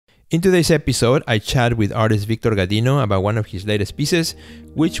In today's episode, I chat with artist Victor Gadino about one of his latest pieces,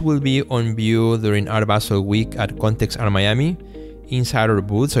 which will be on view during Art Basel Week at Context Art Miami inside our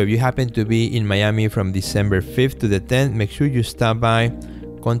booth. So if you happen to be in Miami from December 5th to the 10th, make sure you stop by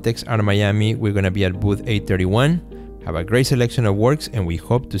Context Art Miami. We're going to be at booth 831. Have a great selection of works, and we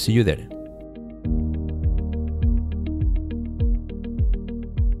hope to see you there.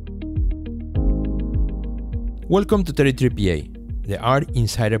 Welcome to 33PA, the Art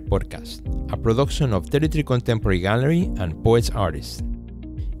Insider Podcast, a production of 33 Contemporary Gallery and Poets Artists.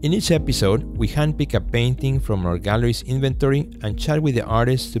 In each episode, we handpick a painting from our gallery's inventory and chat with the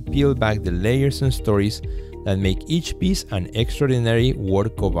artists to peel back the layers and stories that make each piece an extraordinary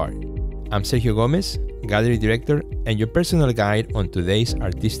work of art. I'm Sergio Gomez, Gallery Director, and your personal guide on today's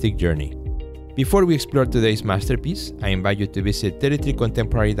artistic journey. Before we explore today's masterpiece, I invite you to visit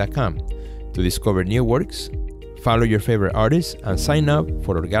 33contemporary.com to discover new works, follow your favorite artists, and sign up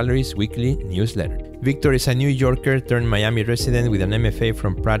for our gallery's weekly newsletter. Victor is a New Yorker turned Miami resident with an MFA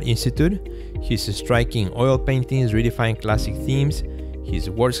from Pratt Institute. His striking oil paintings redefine classic themes. His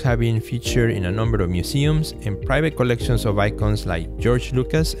works have been featured in a number of museums and private collections of icons like George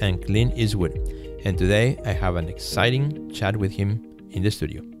Lucas and Clint Eastwood. And today, I have an exciting chat with him in the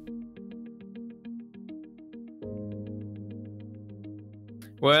studio.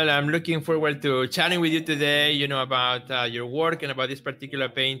 Well, I'm looking forward to chatting with you today, about your work and about this particular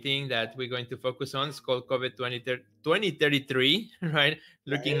painting that we're going to focus on. It's called COVID 2033, right?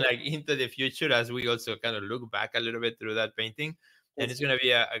 Looking like into the future as we also kind of look back a little bit through that painting. And it's going to be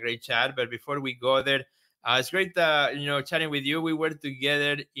a great chat. But before we go there, it's great, chatting with you. We were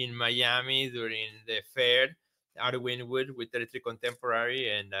together in Miami during the fair, Art Winwood with 33 Contemporary,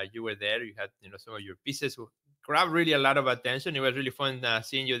 and you were there. You had, some of your pieces grabbed really a lot of attention. It was really fun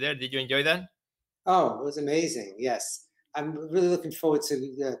seeing you there. Did you enjoy that? Oh, it was amazing. Yes. I'm really looking forward to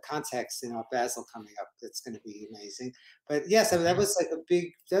the context in Art Basel coming up. That's going to be amazing. But yes, I mean, that was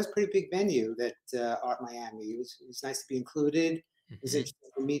pretty big venue, that Art Miami. It was nice to be included. It was interesting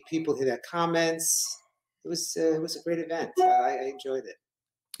to meet people, hear their comments. It was a great event. I enjoyed it.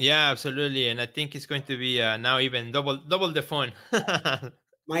 Yeah, absolutely. And I think it's going to be now even double the fun.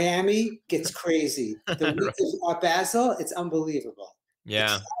 Miami gets crazy. The week of Art Basel, it's unbelievable.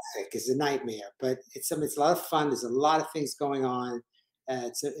 Yeah. The traffic is a nightmare, but it's a lot of fun. There's a lot of things going on.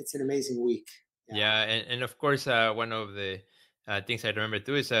 It's an amazing week. Yeah, and of course, one of the things I remember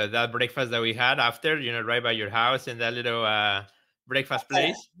too is that breakfast that we had after, right by your house, and that little breakfast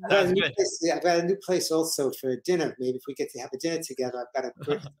place. I've got a new place also for dinner. Maybe if we get to have a dinner together, I've got a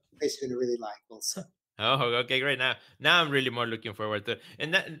great place you're going to really like also. Oh, okay, great. Now I'm really more looking forward to it.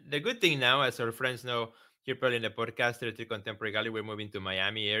 And the good thing now, as our friends know, here probably in the podcast, 33 Contemporary Gallery, we're moving to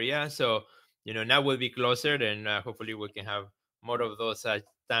Miami area. So, now we'll be closer, and hopefully we can have more of those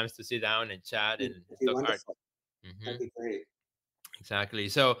times to sit down and chat and talk art. That'd be great. Exactly.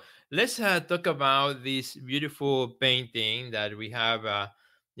 So let's talk about this beautiful painting that we have,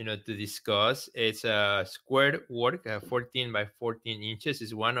 to discuss. It's a square work, 14 by 14 inches.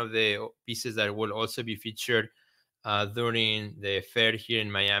 It's one of the pieces that will also be featured during the fair here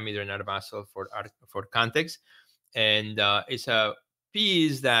in Miami during Art Basel for context. And it's a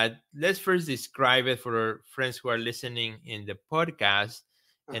piece that, let's first describe it for our friends who are listening in the podcast.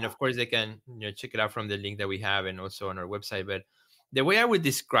 And of course, they can check it out from the link that we have and also on our website. But the way I would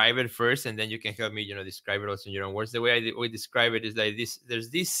describe it first, and then you can help me, describe it also in your own words. The way I would describe it is like this: there's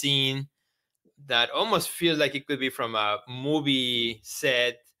this scene that almost feels like it could be from a movie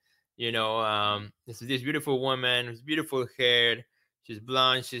set. It's this beautiful woman with beautiful hair. She's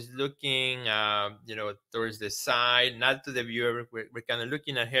blonde. She's looking, towards the side, not to the viewer. We're kind of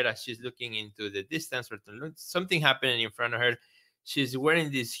looking at her as she's looking into the distance, or something happening in front of her. She's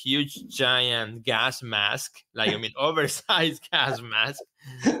wearing this huge, giant gas mask, oversized gas mask,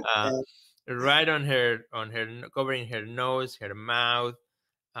 right on her, covering her nose, her mouth.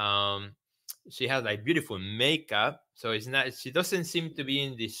 She has beautiful makeup, so she doesn't seem to be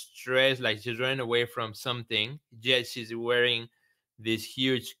in distress, like she's running away from something. Yet she's wearing this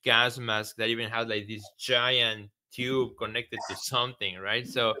huge gas mask that even has this giant tube connected to something, right?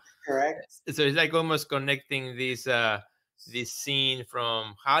 So, correct. So it's almost connecting this scene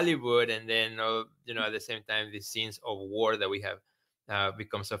from Hollywood, and then at the same time these scenes of war that we have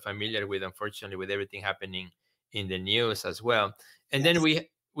become so familiar with, unfortunately, with everything happening in the news as well. And then we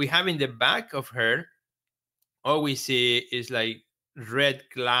have in the back of her, all we see is red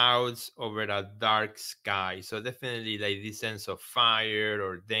clouds over a dark sky. So definitely this sense of fire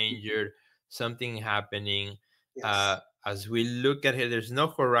or danger, something happening. As we look at her, there's no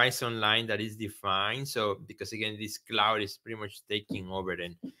horizon line that is defined. So because again, this cloud is pretty much taking over,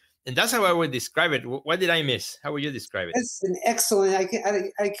 and And that's how I would describe it. What did I miss? How would you describe it? That's an excellent.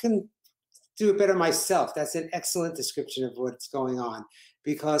 I can do it better myself. That's an excellent description of what's going on,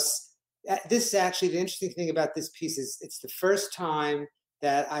 because this is actually the interesting thing about this piece is it's the first time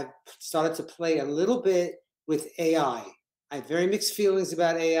that I've started to play a little bit with AI. I have very mixed feelings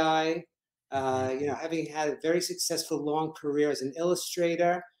about AI. Having had a very successful long career as an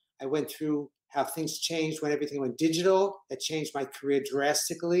illustrator, I went through how things changed when everything went digital. That changed my career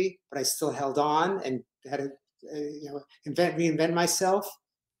drastically, but I still held on and had to, reinvent myself.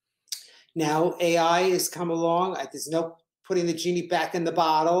 Now AI has come along. There's no putting the genie back in the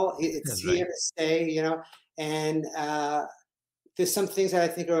bottle. It's here to stay, and there's some things that I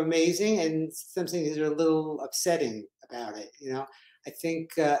think are amazing and some things that are a little upsetting about it. I think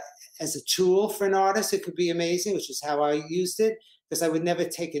as a tool for an artist, it could be amazing, which is how I used it, because I would never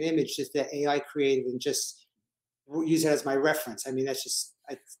take an image that AI created and just use it as my reference. I mean, that's just,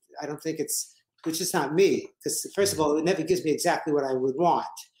 I don't think it's just not me, because first of all, it never gives me exactly what I would want.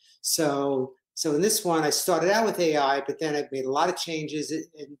 So in this one, I started out with AI, but then I've made a lot of changes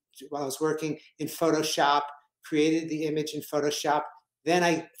while I was working in Photoshop, created the image in Photoshop.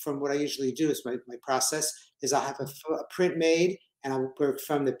 Then from what I usually do is my process is I'll have a print made, and I'll work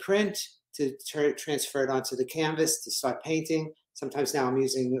from the print to transfer it onto the canvas to start painting. Sometimes now I'm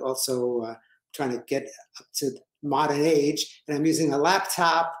using also trying to get up to modern age, and I'm using a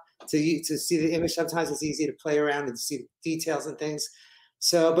laptop to see the image. Sometimes it's easy to play around and see the details and things.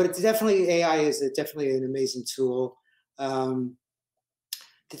 So, but it's definitely, AI is definitely an amazing tool. The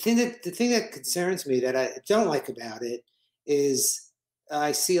thing that concerns me, that I don't like about it, is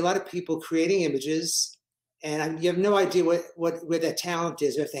I see a lot of people creating images, and you have no idea where their talent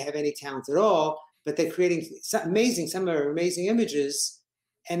is, or if they have any talent at all. But they're creating some are amazing images,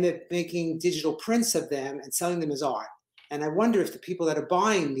 and they're making digital prints of them and selling them as art. And I wonder if the people that are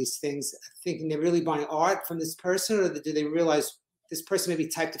buying these things are thinking they're really buying art from this person, or do they realize this person maybe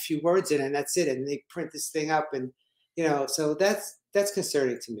typed a few words in and that's it, and they print this thing up, and so that's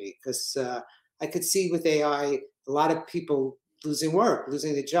concerning to me, because I could see with AI a lot of people losing work,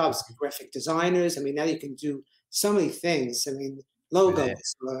 losing their jobs, graphic designers. I mean, now you can do so many things. I mean,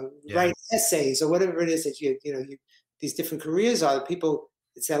 logos, write essays, or whatever it is that these different careers are. People,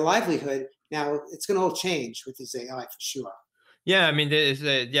 it's their livelihood. Now it's going to all change with this AI for sure. Yeah, I mean, there's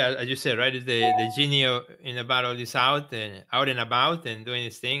as you said, right? The genie in the bottle is out and about and doing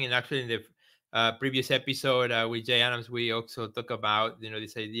his thing. And actually, in the previous episode with Jay Adams, we also talk about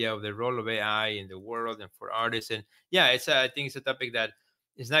this idea of the role of AI in the world and for artists. And yeah, I think it's a topic that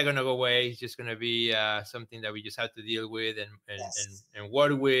is not going to go away. It's just going to be something that we just have to deal with and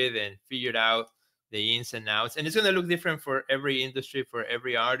work with and figure out the ins and outs. And it's going to look different for every industry, for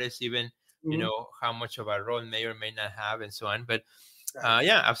every artist, even. How much of a role may or may not have, and so on. But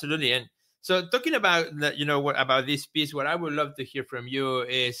yeah, absolutely. And so talking about about this piece, what I would love to hear from you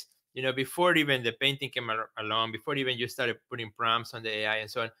is, before even the painting came along, before even you started putting prompts on the AI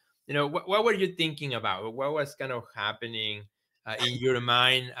and so on, what were you thinking about? What was kind of happening in your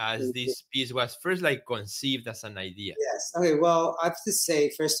mind as this piece was first conceived as an idea? Yes. Okay. Well, I have to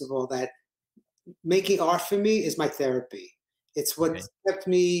say, first of all, that making art for me is my therapy. It's what kept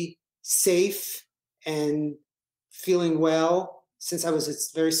me safe and feeling well since I was a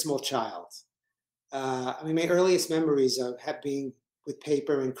very small child. I mean, my earliest memories have been with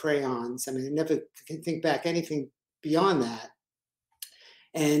paper and crayons. I mean, I never can think back anything beyond that.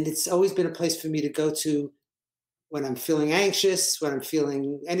 And it's always been a place for me to go to when I'm feeling anxious, when I'm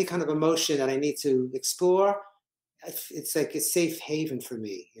feeling any kind of emotion that I need to explore. It's like a safe haven for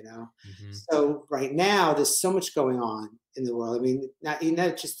me, So right now, there's so much going on in the world. I mean,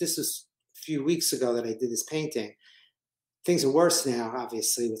 not just this was a few weeks ago that I did this painting. Things are worse now,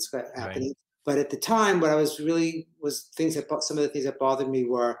 obviously, what's happening. Right. But at the time, what I was really some of the things that bothered me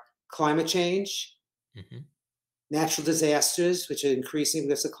were climate change, natural disasters, which are increasing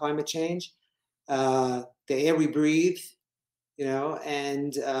because of climate change, the air we breathe,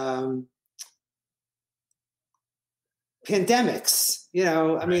 and pandemics,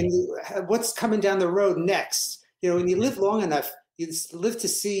 I mean, what's coming down the road next? When you live long enough, you live to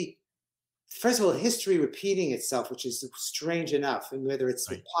see, first of all, history repeating itself, which is strange enough. And whether it's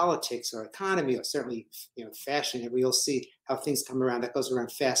with politics or economy or certainly, fashion, and we'll see how things come around. That goes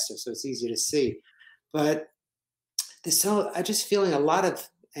around faster, so it's easier to see. But I'm just feeling a lot of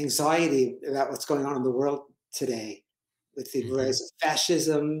anxiety about what's going on in the world today, with the rise of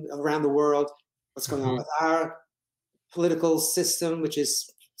fascism around the world, what's going on with our political system, which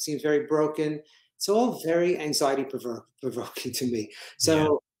seems very broken. It's all very anxiety provoking to me.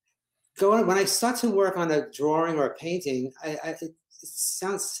 So when I start to work on a drawing or a painting, it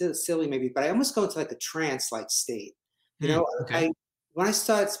sounds silly maybe, but I almost go into like a trance-like state. You know, Okay. I when I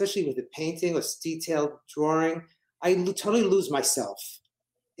start, especially with the painting or detailed drawing, I totally lose myself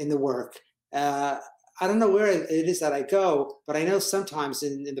in the work. Uh, I don't know where it is that I go, but I know sometimes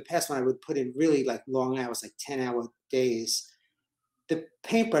in the past when I would put in really like long hours, like 10-hour days, the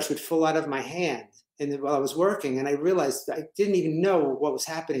paintbrush would fall out of my hand and while I was working, and I realized I didn't even know what was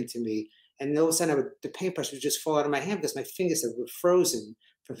happening to me. And all of a sudden, the paintbrush would just fall out of my hand because my fingers were frozen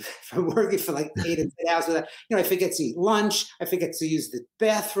from working for like 8 or 10 hours. Without, I forget to eat lunch, I forget to use the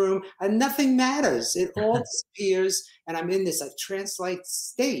bathroom, and nothing matters. It all disappears, and I'm in this like trance-like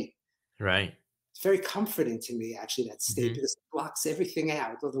state. Right. It's very comforting to me, actually, that state, Mm-hmm. because it blocks everything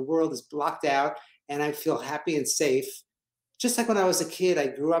out. The world is blocked out, and I feel happy and safe. Just like when I was a kid, I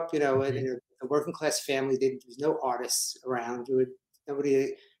grew up, in a working class family. There was no artists around.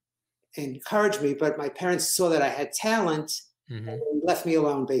 Nobody encouraged me, but my parents saw that I had talent and left me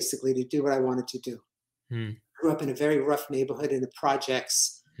alone basically to do what I wanted to do. Mm-hmm. Grew up in a very rough neighborhood in the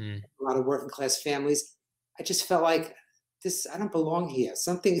projects, a lot of working class families. I just felt like I don't belong here.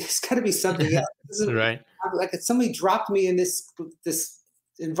 There's got to be something else. Right. Like somebody dropped me in this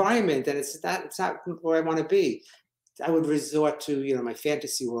environment, and it's not where I want to be. I would resort to, my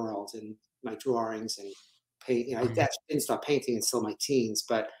fantasy world and my drawings and paint. I actually didn't start painting until my teens,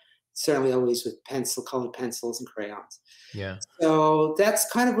 but certainly always with colored pencils and crayons. Yeah. So that's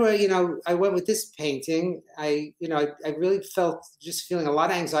kind of where, I went with this painting. I really felt just feeling a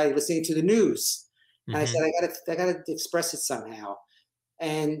lot of anxiety listening to the news. And I said, I gotta express it somehow.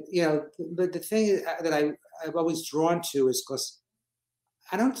 And, but the thing that I've always drawn to is because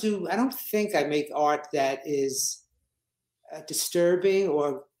I don't think I make art that is disturbing,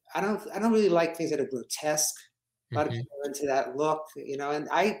 or I don't really like things that are grotesque. A lot of people are into that look, and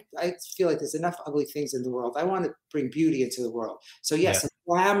I feel like there's enough ugly things in the world. I want to bring beauty into the world. So yes,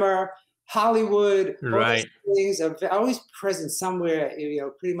 glamour, Hollywood, all those things are always present somewhere,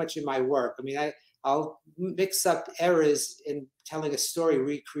 pretty much in my work. I mean, I'll mix up eras in telling a story,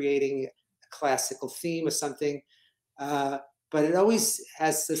 recreating a classical theme or something. But it always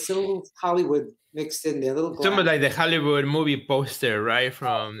has this little Hollywood mixed in there, little Some of like the Hollywood movie poster, right,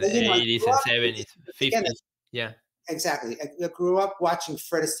 from the 80s and 70s, 50s. Yeah. Exactly. I grew up watching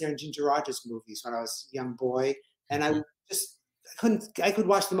Fred Astaire and Ginger Rogers movies when I was a young boy, and I could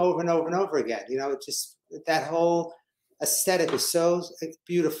watch them over and over and over again. It just, that whole aesthetic is so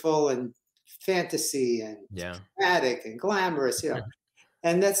beautiful and fantasy and dramatic and glamorous,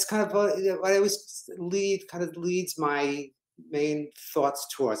 and that's kind of what I always leads my main thoughts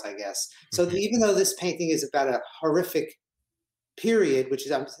towards, I guess. So even though this painting is about a horrific period, which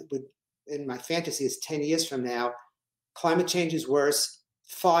is in my fantasy is 10 years from now, climate change is worse,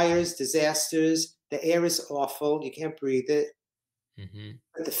 fires, disasters, the air is awful, you can't breathe it.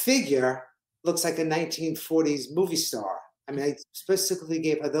 But the figure looks like a 1940s movie star. I mean, I specifically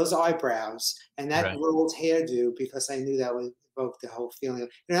gave her those eyebrows and that rolled hairdo because I knew that would evoke the whole feeling.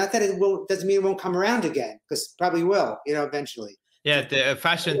 Not that doesn't mean it won't come around again, because it probably will, eventually. Yeah, the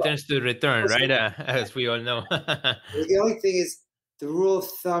fashion tends to return, right? As we all know. The only thing is, the rule of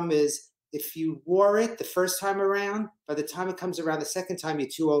thumb is, if you wore it the first time around, by the time it comes around the second time, you're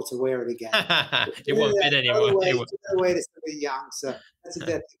too old to wear it again. It won't fit anymore. Way to stay young. So that's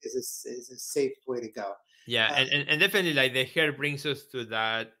is a safe way to go. Yeah, and definitely like the hair brings us to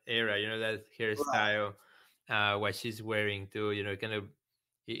that era, that hairstyle, what she's wearing too, kind of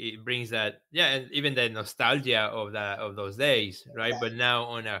it brings that, and even the nostalgia of those days, right? But now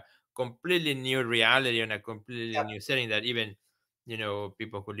on a completely new reality, on a completely new setting, that even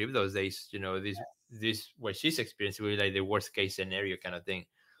people who live those days, this what she's experiencing will be like the worst case scenario kind of thing,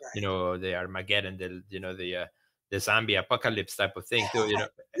 the Armageddon, the zombie apocalypse type of thing too,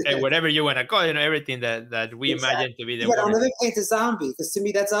 and whatever you want to call it, everything that we imagine to be the I'll never paint a zombie, because to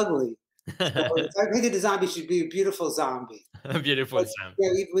me that's ugly. So if I painted a zombie, it should be a beautiful zombie. A beautiful zombie.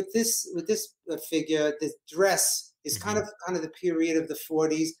 Yeah, with this figure, the dress is kind of the period of the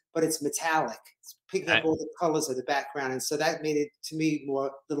 40s, but it's metallic. It's picking up all the colors of the background, and so that made it to me more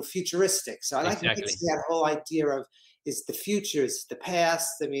a little futuristic. So I like mixing that whole idea of, is the future, is the past.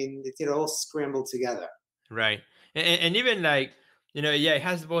 I mean, it's all scrambled together. Right. And even like, it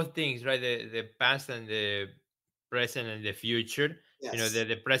has both things, right? The past and the present and the future. Yes.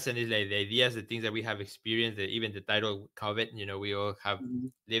 The present is like the ideas, the things that we have experienced, even the title COVID, we all have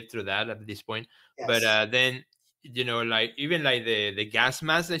lived through that at this point. Yes. But then, like even like the gas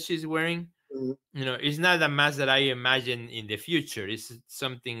mask that she's wearing, It's not a mask that I imagine in the future. It's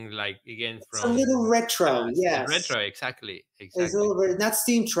something like, again, It's a from little retro, past. It's yes. retro, exactly, It's a exactly. little not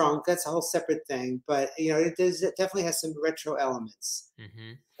steam trunk. That's a whole separate thing, but it does. It definitely has some retro elements.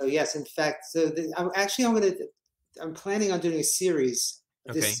 Hmm. So yes, in fact, I'm planning on doing a series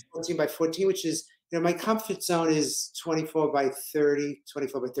of Okay. this 14 by 14, which is, my comfort zone is 24 by 30,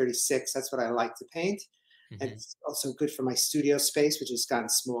 24 by 36. That's what I like to paint. And Hmm. it's also good for my studio space, which has gotten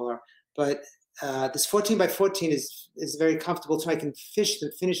smaller. But this 14 by 14 is very comfortable, so I can finish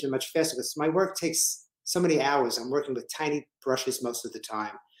them much faster because my work takes so many hours. I'm working with tiny brushes most of the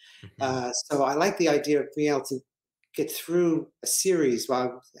time. Hmm. So I like the idea of being able to get through a series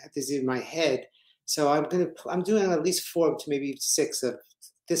while I have this in my head. So I'm doing at least 4 to maybe 6 of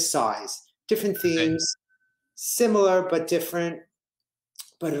this size, different Okay. themes, similar but different.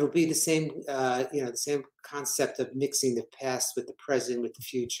 But it'll be the same, the same concept of mixing the past with the present with the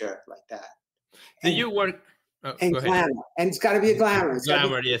future, like that. Do And you work? Oh, and go ahead. glamour, and it's got to be a glamour. It's got to be.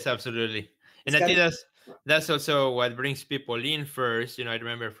 Glamour, yes, absolutely. It's And I got to think be. that's also what brings people in first. I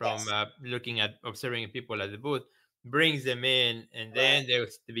remember from Yes, looking at observing people at the booth, brings them in, and right. then they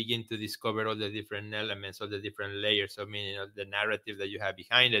begin to discover all the different elements, all the different layers of meaning, of the narrative that you have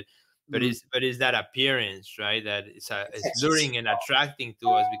behind it. But Mm. it's that appearance, right? That it's Texas, luring and attracting to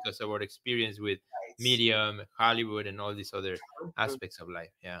us because of our experience with right. medium, Hollywood, and all these other Mhm. aspects of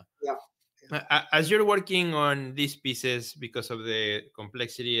life. Yeah. Yeah. As you're working on these pieces, because of the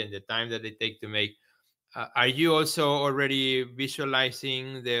complexity and the time that they take to make, are you also already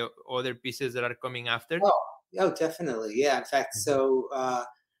visualizing the other pieces that are coming after? Oh, oh, definitely. Yeah. In fact, Hmm. so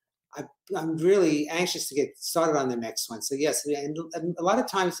I, I'm really anxious to get started on the next one. So yes, and a lot of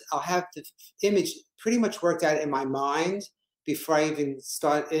times I'll have the image pretty much worked out in my mind before I even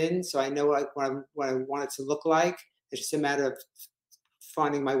start in, so I know what I want it to look like. It's just a matter of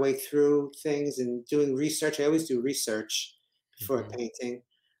finding my way through things and doing research. I always do research before a Hmm. painting,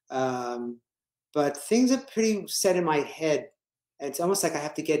 um, but things are pretty set in my head. And it's almost like I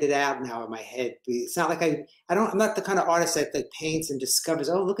have to get it out now in my head. It's not like I'm not the kind of artist that paints and discovers,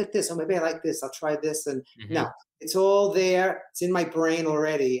 oh, look at this. Oh, maybe I like this. I'll try this. And no, Hmm. it's all there. It's in my brain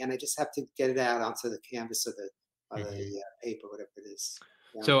already. And I just have to get it out onto the canvas or the Hmm. paper, whatever it is.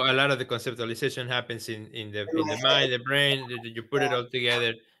 Yeah. So a lot of the conceptualization happens in the In in my the head. mind, the brain. You put it Yeah, all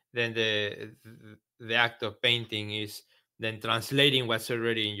together. Then the act of painting is then translating what's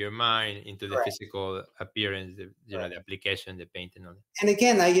already in your mind into the correct. physical appearance. The Correct. application, the painting of it. And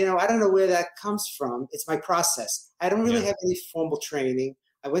again, I don't know where that comes from. It's my process. I don't really Yeah. have any formal training.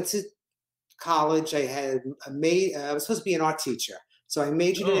 I went to college. I was supposed to be an art teacher. So I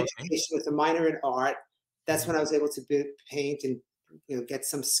majored in Oh, okay. education with a minor in art. That's Hmm. when I was able to paint and get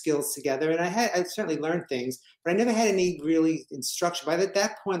some skills together. And I certainly learned things, but I never had any really instruction. By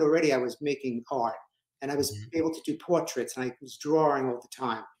that point already, I was making art and I was Hmm. able to do portraits and I was drawing all the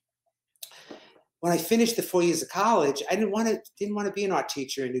time. When I finished the 4 years of college, I didn't want to be an art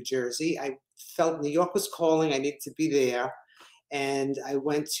teacher in New Jersey. I felt New York was calling. I needed to be there, and I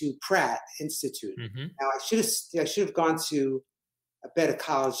went to Pratt Institute. Hmm. Now I should have gone to a better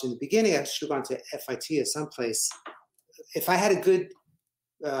college in the beginning. I should have gone to FIT or someplace. If I had a good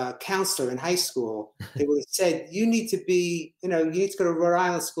counselor in high school, they would have said, you need to go to Rhode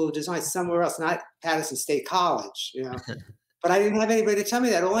Island School of Design somewhere else, not Patterson State College. But I didn't have anybody to tell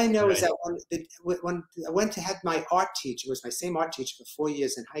me that. All I know is Right. that when I went to have my art teacher, it was my same art teacher for 4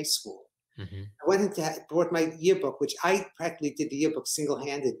 years in high school. Hmm. I went brought my yearbook, which I practically did the yearbook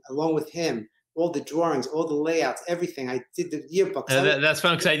single-handed, along with him. All the drawings, all the layouts, everything. I did the yearbooks. That's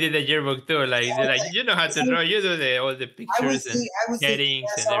fun because I did the yearbook too. Like they're like, you know how to draw. You do all the pictures and I was the headings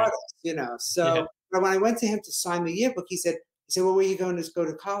class and everything. artist. Yeah. So but when I went to him to sign the yearbook, he said, well, where are you going to go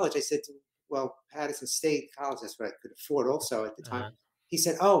to college? I said, well, Patterson State College. That's what I could afford also at the time. Uh-huh. He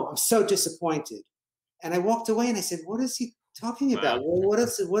said, oh, I'm so disappointed. And I walked away and I said, what is he talking about? Wow. Well, what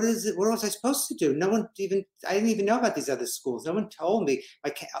is it? What was I supposed to do? I didn't even know about these other schools. No one told me.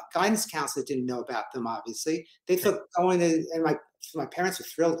 My guidance counselor didn't know about them, obviously. They thought and my parents were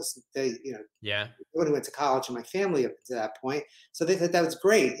thrilled because they, Yeah. everybody went to college in my family up to that point. So they thought that was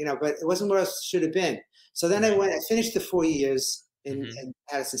great, but it wasn't where I should have been. So then Right. I finished the 4 years Hmm. in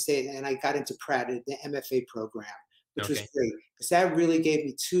Patterson State and I got into Pratt, the MFA program, which was Okay. great because that really gave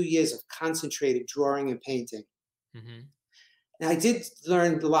me 2 years of concentrated drawing and painting. Hmm. Now I did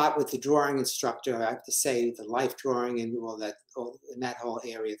learn a lot with the drawing instructor. I have to say, the life drawing and all in that whole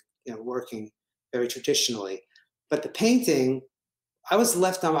area, working very traditionally. But the painting, I was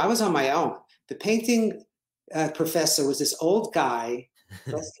on my own. The painting professor was this old guy.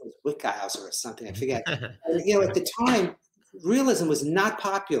 I think it was Wickhauser or something. I forget. And, at the time, realism was not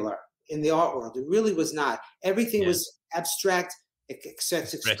popular in the art world. It really was not. Everything Yeah. was abstract,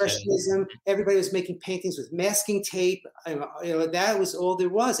 Expression. expressionism. Everybody was making paintings with masking tape. That was all there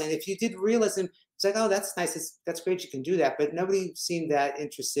was. And if you did realism, it's like, oh, that's nice. That's great. You can do that. But nobody seemed that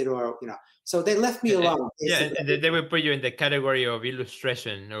interested, or so they left me alone. Yeah, and they will put you in the category of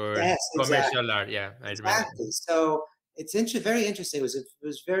illustration or Yes, exactly. commercial art. Yeah, I remember. Exactly. So it's very interesting. It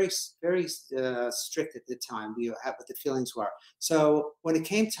was very strict at the time. What the feelings were. So when it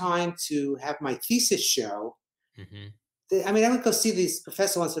came time to have my thesis show, I mean, I would go see these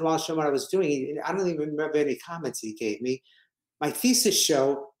professor once in a while, show what I was doing. I don't even remember any comments he gave me. My thesis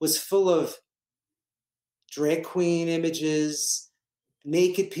show was full of drag queen images,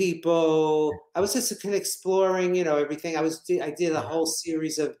 naked people. I was just kind of exploring, everything. I did a whole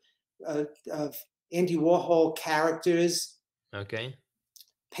series of Andy Warhol characters, Okay.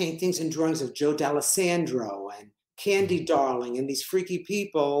 paintings and drawings of Joe D'Alessandro and Candy Darling and these freaky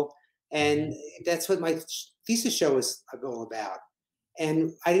people. And that's what my thesis show was all about.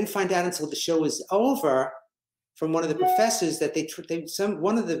 And I didn't find out until the show was over from one of the professors that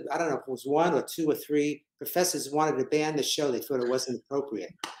one of the, I don't know if it was one or two or three professors wanted to ban the show. They thought it wasn't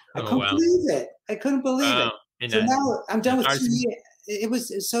appropriate. I couldn't believe it. I couldn't believe it. So now I'm done with 2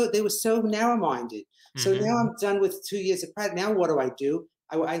 years. They were so narrow-minded. So now I'm done with 2 years of Pratt. Now what do?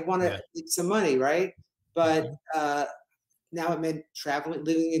 I want to make some money, right? But now it meant traveling,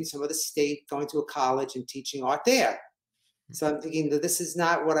 living in some other state, going to a college and teaching art there. So I'm thinking that this is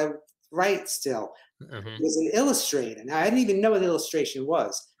not what I write still. He was an illustrator. Now, I didn't even know what illustration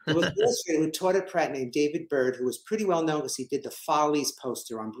was. There was an illustrator who taught at Pratt named David Bird, who was pretty well known because he did the Follies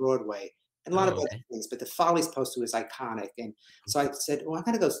poster on Broadway and a lot of other things. But the Follies poster was iconic. And so I said, well, I'm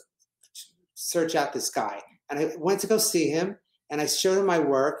going to go search out this guy. And I went to go see him, and I showed him my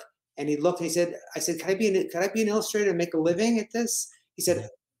work. And he looked and he said, I said, can I be an illustrator and make a living at this? He said,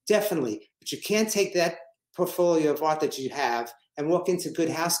 definitely. But you can't take that portfolio of art that you have and walk into Good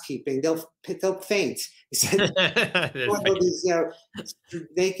Housekeeping. They'll faint. He said, one of these,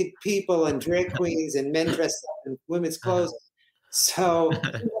 naked people and drag queens and men dressed up in women's clothes. So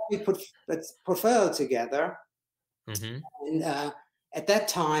we put that portfolio together. And at that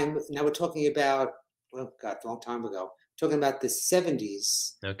time, now we're talking about, a long time ago, talking about the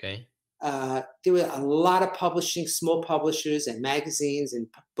 70s. Okay. There were a lot of publishing, small publishers and magazines and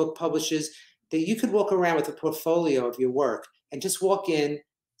book publishers that you could walk around with a portfolio of your work and just walk in.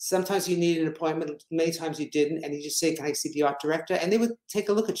 Sometimes you needed an appointment, many times you didn't, and you just say, can I see the art director? And they would take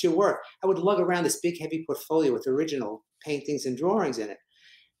a look at your work. I would lug around this big, heavy portfolio with original paintings and drawings in it.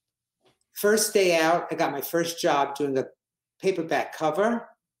 First day out, I got my first job doing a paperback cover,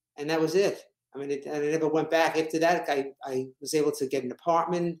 and that was it. I mean, I never went back. After that, I was able to get an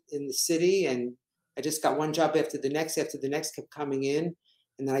apartment in the city, and I just got one job after the next kept coming in.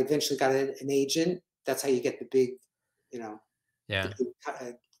 And then I eventually got an agent. That's how you get the big, the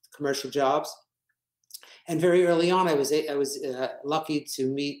big, commercial jobs. And very early on, I was lucky to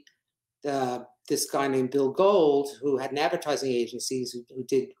meet this guy named Bill Gold, who had an advertising agency, who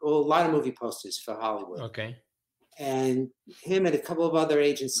did a lot of movie posters for Hollywood. Okay. And him and a couple of other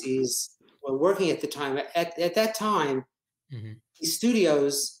agencies were working at the time. At that time, these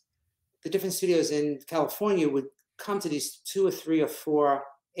studios, the different studios in California, would come to these 2 or 3 or 4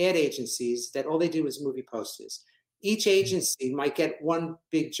 ad agencies that all they do was movie posters. Each agency might get one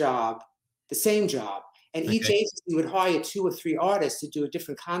big job, the same job, and each agency would hire 2 or 3 artists to do a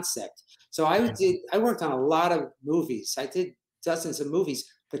different concept. So I worked on a lot of movies. I did dozens of movies,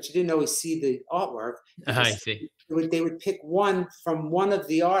 but you didn't always see the artwork. I see. They would pick one from one of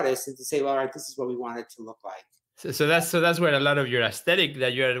the artists and to say, well, all right, this is what we want it to look like. So that's where a lot of your aesthetic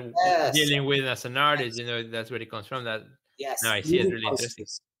that you're dealing with as an artist, that's where it comes from. That yes, no, I see. It's really interesting.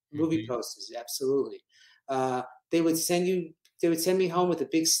 Movie posters, absolutely. They would send me home with a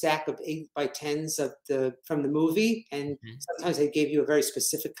big stack of 8x10s from the movie, and sometimes they gave you a very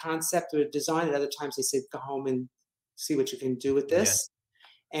specific concept or design, and other times they said, go home and see what you can do with this.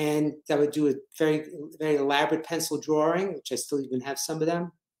 And I would do a very, very elaborate pencil drawing, which I still even have some of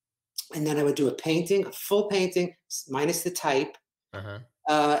them. And then I would do a painting, a full painting, minus the type.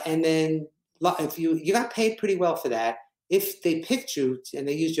 And then if you got paid pretty well for that. If they picked you and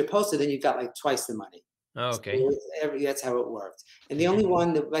they used your poster, then you got like twice the money. Oh, okay. So that's how it worked. And the only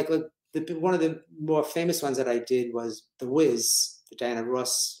one that one of the more famous ones that I did was The Wiz, the Diana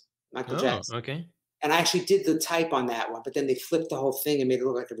Ross, Michael Jackson. Okay. And I actually did the type on that one, but then they flipped the whole thing and made it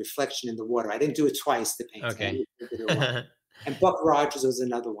look like a reflection in the water. I didn't do it twice, the painting. Okay. And Buck Rogers was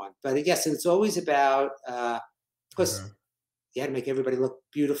another one. But yes, it's always about, of course, you had to make everybody look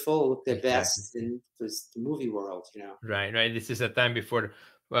beautiful, look their best, and it was the movie world, Right. This is a time before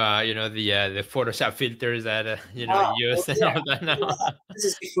the Photoshop filters that Oh, you well, use and yeah. all that now. This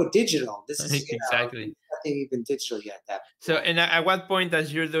is before digital. This is, Exactly. nothing even digital yet. That So, and at what point,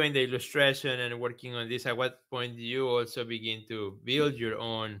 as you're doing the illustration and working on this, at what point do you also begin to build your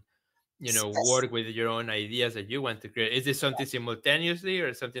own, yes. work with your own ideas that you want to create? Is this something simultaneously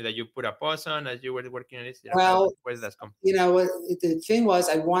or something that you put a pause on as you were working on this? Well, Where did that come? the thing was,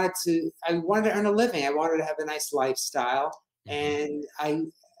 I wanted to earn a living. I wanted to have a nice lifestyle, Hmm. and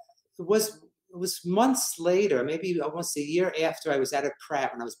it was it was months later, maybe almost a year after I was out of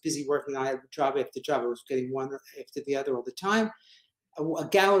Pratt, when I was busy working on job after job. I was getting one after the other all the time. A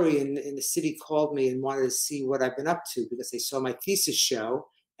gallery in the city called me and wanted to see what I've been up to because they saw my thesis show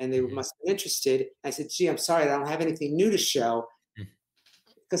and they Hmm. must be interested. I said, "Gee, I'm sorry, I don't have anything new to show,"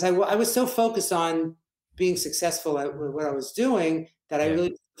 because I was so focused on being successful at what I was doing that I Yeah.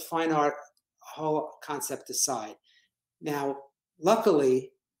 really put fine art whole concept aside. Now,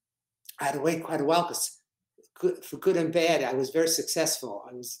 luckily, I had to wait quite a while because for good and bad, I was very successful.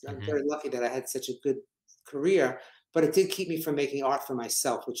 I'm Hmm. very lucky that I had such a good career, but it did keep me from making art for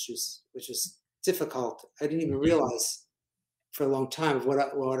myself, which was difficult. I didn't even Hmm. realize for a long time of what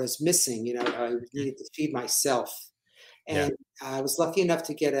I was missing. I needed to feed myself, Yeah. and I was lucky enough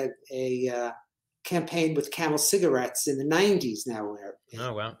to get a campaign with Camel cigarettes in the '90s. Now we're in,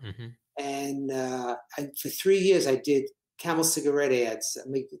 Oh, wow. Hmm. and for 3 years I did Camel cigarette ads.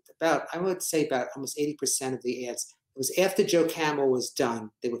 I would say about almost 80% of the ads. It was after Joe Camel was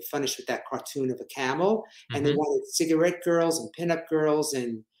done. They were finished with that cartoon of a camel, and they Hmm. wanted cigarette girls and pinup girls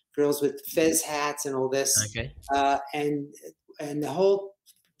and girls with fez hats and all this. Okay. Uh, and and the whole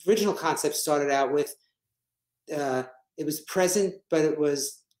original concept started out with uh, it was present, but it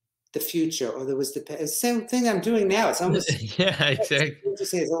was the future, or there was the same thing I'm doing now. It's almost Yeah, it's exactly.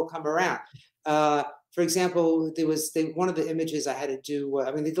 interesting. It's all come around. Uh, for example, one of the images I had to do.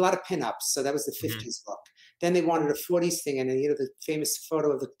 I mean, they did a lot of pinups, so that was the Hmm. '50s look. Then they wanted a '40s thing, and the famous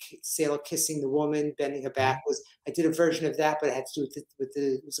photo of the sailor kissing the woman, bending her back. Was I did a version of that, but it had to do with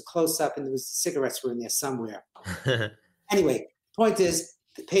it was a close up, and there was the cigarettes were in there somewhere. Anyway, point is,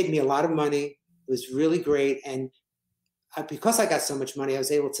 they paid me a lot of money. It was really great, and because I got so much money, I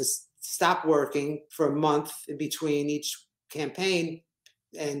was able to stop working for a month in between each campaign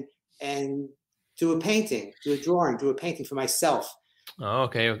and and do a painting, do a drawing, do a painting for myself. Oh,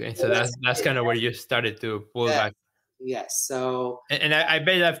 okay, okay. So So that's kind of where you started to pull yes, back. yes. So And I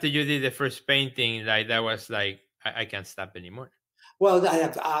bet after you did the first painting, like that was like I can't stop anymore. well, I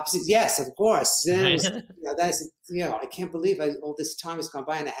have opposites. Yes, of course. Then it was, Right? I can't believe all this time has gone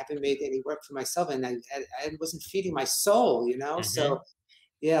by and I haven't made any work for myself, and I wasn't feeding my soul. So Hmm.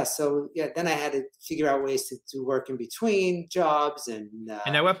 yeah, then I had to figure out ways to do work in between jobs, and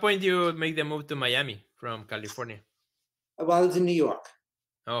And at what point you make the move to Miami from California? well, I was in New York.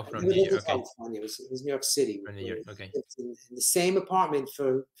 Oh, I from never New lived York. in Okay, California. It was New York City. from New Where York. I Okay. lived in the same apartment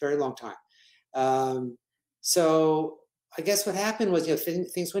for a very long time. Um, so I guess what happened was,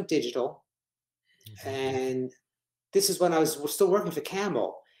 things went digital, Hmm. and this is when I was still working for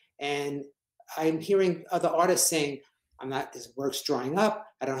Camel, and I'm hearing other artists saying, "I'm not. This work's drying up.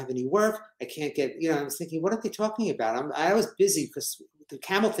 I don't have any work. I can't get." I was thinking, "What are they talking about?" I was busy because the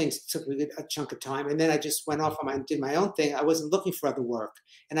Camel things took me a chunk of time, and then I just went Hmm. off did my own thing. I wasn't looking for other work,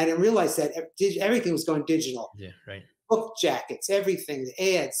 and I didn't realize that everything was going digital. Yeah, right. Book jackets, everything,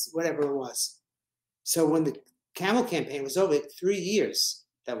 the ads, whatever it was. So when the Camel campaign was over, 3 years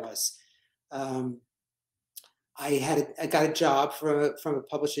that was. Um, I got a job from a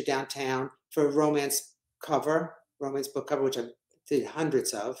publisher downtown for a romance book cover, which I did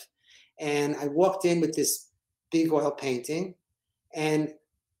hundreds of. And I walked in with this big oil painting, and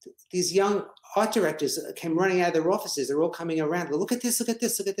these young art directors came running out of their offices. They're all coming around. Well, look at this, look at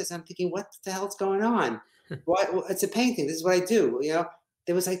this, look at this. I'm thinking, what the hell's going on? It's a painting. This is what I do.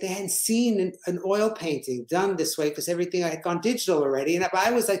 There was like they hadn't seen an oil painting done this way because everything I had gone digital already. And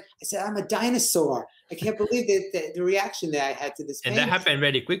I was like, I said, I'm a dinosaur. I can't believe the reaction that I had to this And that painting. happened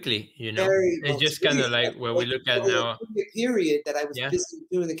very quickly. Very It's well, just kind of like what we look at over now. a period that I was Yeah, busy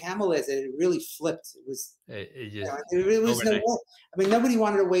doing the camel ads, and it really flipped. It was it just there was no overnight. way. I mean, nobody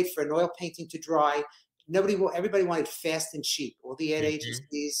wanted to wait for an oil painting to dry. Everybody wanted fast and cheap. All the ad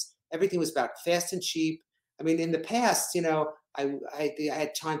Hmm. agencies, everything was about fast and cheap. I mean, in the past, I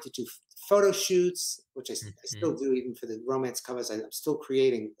had time to do photo shoots, which I Hmm. still do, even for the romance covers. I'm still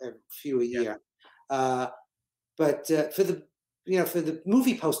creating a few a Yeah. year. Uh, but for the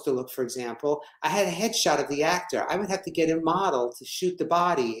movie poster look, for example, I had a headshot of the actor. I would have to get a model to shoot the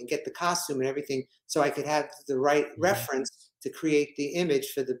body and get the costume and everything, so I could have the right Hmm. reference to create the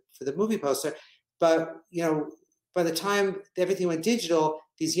image for the movie poster. But by the time everything went digital,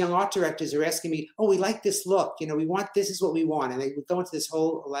 these young art directors are asking me, oh, we like this look, we want, this is what we want. And they would go into this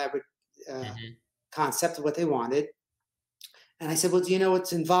whole elaborate concept of what they wanted. And I said, well, do you know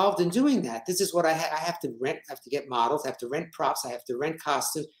what's involved in doing that? This is what I have to rent. I have to get models. I have to rent props. I have to rent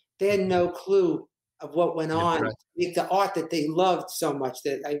costumes. They had no clue of what went on to make the art that they loved so much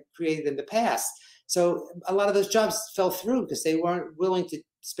that I created in the past. So a lot of those jobs fell through because they weren't willing to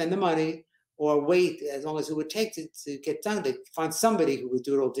spend the money or wait as long as it would take to get done, to find somebody who would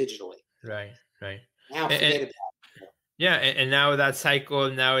do it all digitally. Right. Now forget about it. Yeah, and now that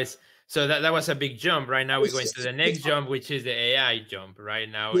cycle now is, so that was a big jump. Right now we're going to the next jump, which is the AI jump. Right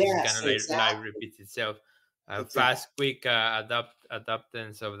now it's kind of like life repeats itself. Fast, quick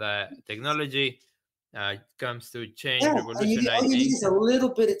adoptance of the technology comes to change, revolutionize. All you need is a little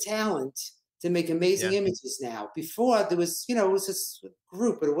bit of talent to make amazing images now. Before there was, it was this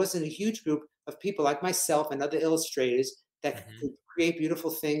group, but it wasn't a huge group of people like myself and other illustrators that could create beautiful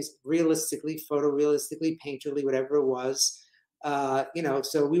things realistically, photorealistically, painterly, whatever it was.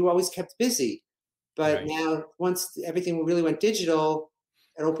 So we were always kept busy. But now, once everything really went digital,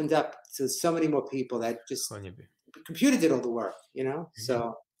 it opened up to so many more people that just the computer did all the work,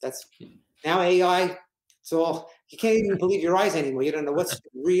 So that's now AI. So you can't even believe your eyes anymore. You don't know what's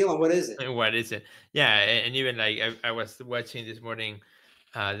real and what isn't. What is it? Yeah, and even like I was watching this morning,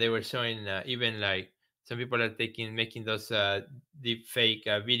 they were showing even like some people are making those deep fake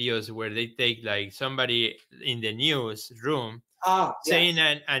videos where they take like somebody in the news room saying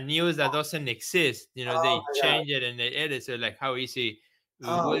a news that doesn't exist. They change it and they edit. So like how easy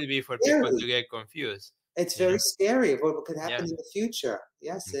it would be for people to get confused. It's very scary of what could happen in the future.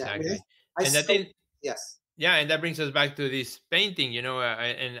 Yes, exactly. Yes. Yeah, and that brings us back to this painting,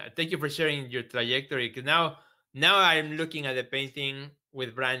 and thank you for sharing your trajectory. Because now I'm looking at the painting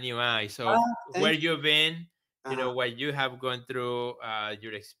with brand new eyes. So where you've been, what you have gone through,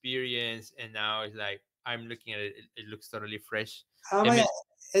 your experience, and now it's like I'm looking at it. It looks totally fresh. Oh my God.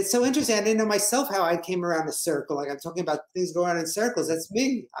 It's so interesting. I didn't know myself how I came around a circle. Like I'm talking about things going on in circles. That's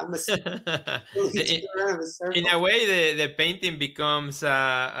me. I'm in a way, the painting becomes,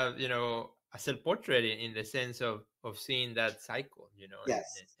 a self-portrait in the sense of seeing that cycle, and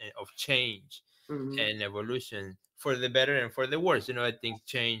of change and evolution for the better and for the worse. I think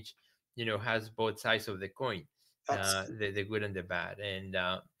change, has both sides of the coin, the good and the bad. And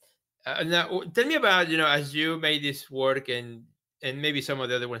now tell me about, as you made this work and maybe some of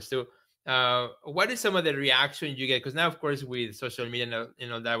the other ones too, what is some of the reaction you get? Because now, of course, with social media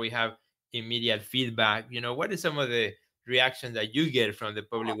and all that, we have immediate feedback. What is some of the reaction that you get from the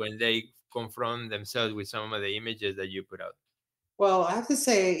public when they confront themselves with some of the images that you put out? Well, I have to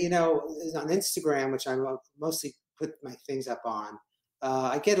say, on Instagram, which I mostly put my things up on,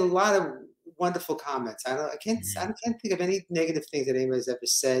 I get a lot of wonderful comments. I can't think of any negative things that anybody's ever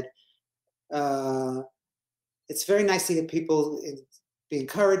said. It's very nice to get people be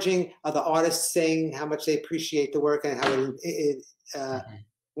encouraging, other artists saying how much they appreciate the work and how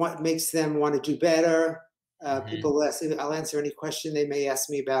what makes them want to do better. People ask, I'll answer any question they may ask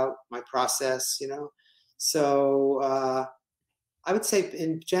me about my process, So I would say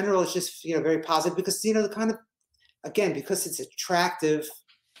in general, it's just, very positive because, the kind of, again, because it's attractive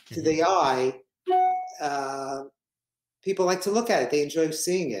to the eye, people like to look at it. They enjoy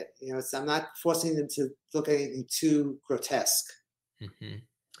seeing it. I'm not forcing them to look at anything too grotesque.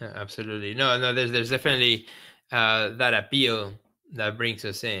 Absolutely. No, there's definitely that appeal that brings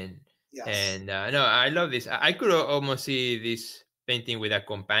us in. Yes. And no, I love this. I could almost see this painting with a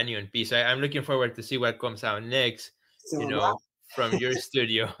companion piece. I'm looking forward to see what comes out next, from your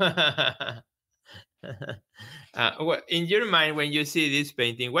studio. In your mind, when you see this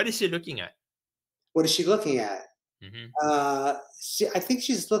painting, what is she looking at? What is she looking at? I think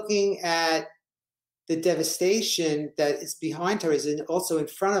she's looking at the devastation that is behind her, is also in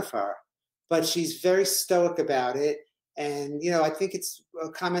front of her, but she's very stoic about it. And, I think it's a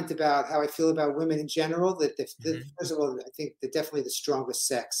comment about how I feel about women in general, that first of all, I think they're definitely the strongest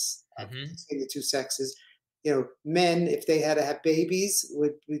sex between the two sexes. Men, if they had to have babies,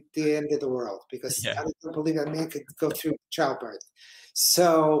 would be the end of the world, because I don't believe a man could go through childbirth.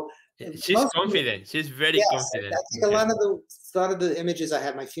 So she's confident. She's very confident. I think a lot of the images I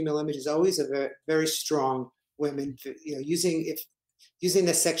have, my female images, always are very, very strong women. Using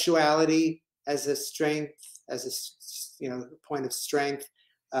their sexuality as a strength, as a point of strength,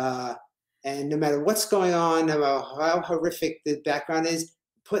 and no matter what's going on, no matter how horrific the background is,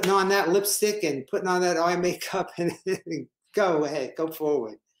 putting on that lipstick and putting on that eye makeup and go ahead, go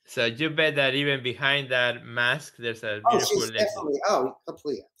forward. So you bet that even behind that mask, there's a beautiful she's definitely,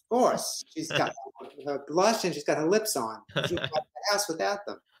 completely. course. She's got her blush and she's got her lips on. She's got the house without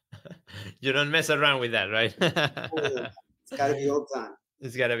them. You don't mess around with that, right? It's got to be all done.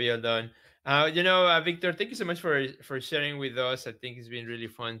 It's got to be all done. Victor, thank you so much for sharing with us. I think it's been really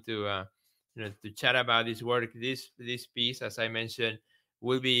fun to to chat about this work. This piece, as I mentioned,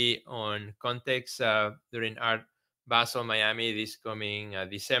 will be on Context during Art Basel Miami this coming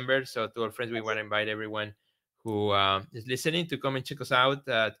December. So to our friends, we want to invite everyone who is listening to come and check us out.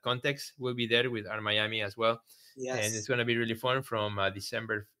 Context will be there with Art Miami as well. Yes. And it's going to be really fun from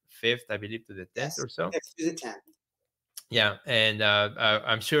December 5th, I believe, to the 10th or so. Yes, to the 10th. Yeah, and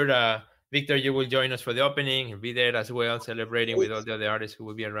I'm sure, Victor, you will join us for the opening and be there as well, celebrating with all the other artists who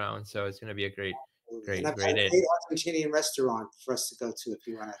will be around. So it's going to be a great day. A great Argentinian restaurant for us to go to if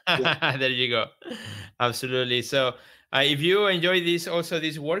you want to. There you go. Absolutely. So if you enjoy this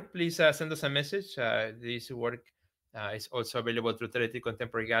work, please send us a message. This work is also available through 33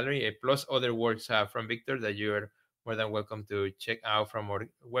 Contemporary Gallery, plus other works from Victor that you're more than welcome to check out from our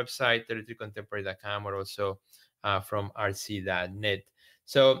website, 33contemporary.com, or also from rc.net.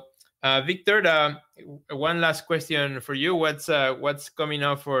 So, Victor, one last question for you. What's coming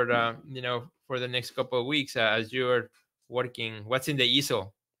up for for the next couple of weeks as you're working? What's in the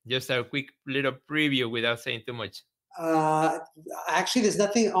easel? Just a quick little preview without saying too much. Actually, there's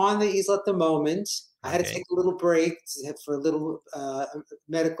nothing on the easel at the moment. I had to take a little break for a little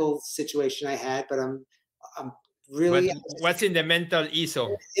medical situation I had, but I'm really. What's in the mental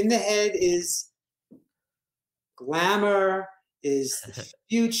easel? In the head is glamour, is the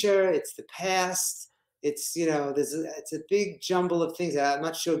future, it's the past, it's it's a big jumble of things that I'm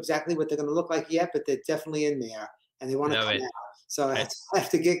not sure exactly what they're going to look like yet, but they're definitely in there and they want to come out. So I have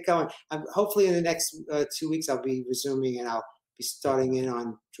to get going. Hopefully in the next 2 weeks I'll be resuming and I'll be starting in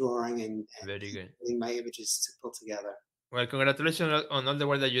on drawing and getting my images to pull together. Well, congratulations on all the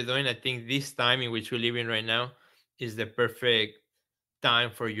work that you're doing. I think this time in which we live in right now is the perfect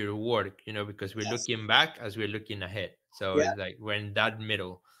time for your work, because we're looking back as we're looking ahead. So it's like we're in that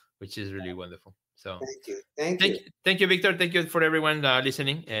middle, which is really wonderful. So thank you. Thank you, Victor. Thank you for everyone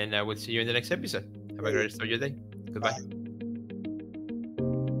listening, and I will see you in the next episode. Have a great rest of your day. Goodbye.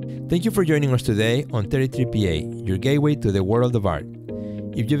 Thank you for joining us today on 33PA, your gateway to the world of art.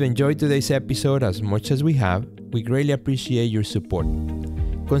 If you've enjoyed today's episode as much as we have, we greatly appreciate your support.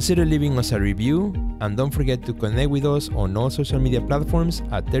 Consider leaving us a review, and don't forget to connect with us on all social media platforms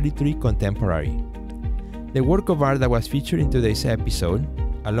at 33 Contemporary. The work of art that was featured in today's episode,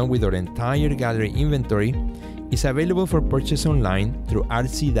 along with our entire gallery inventory, is available for purchase online through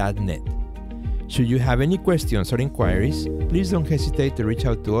rc.net. Should you have any questions or inquiries, please don't hesitate to reach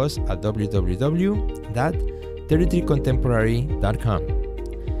out to us at www.33contemporary.com.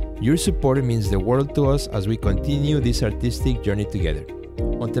 Your support means the world to us as we continue this artistic journey together.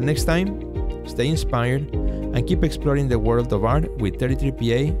 Until next time, stay inspired and keep exploring the world of art with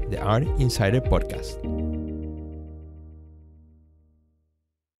 33PA, the Art Insider Podcast.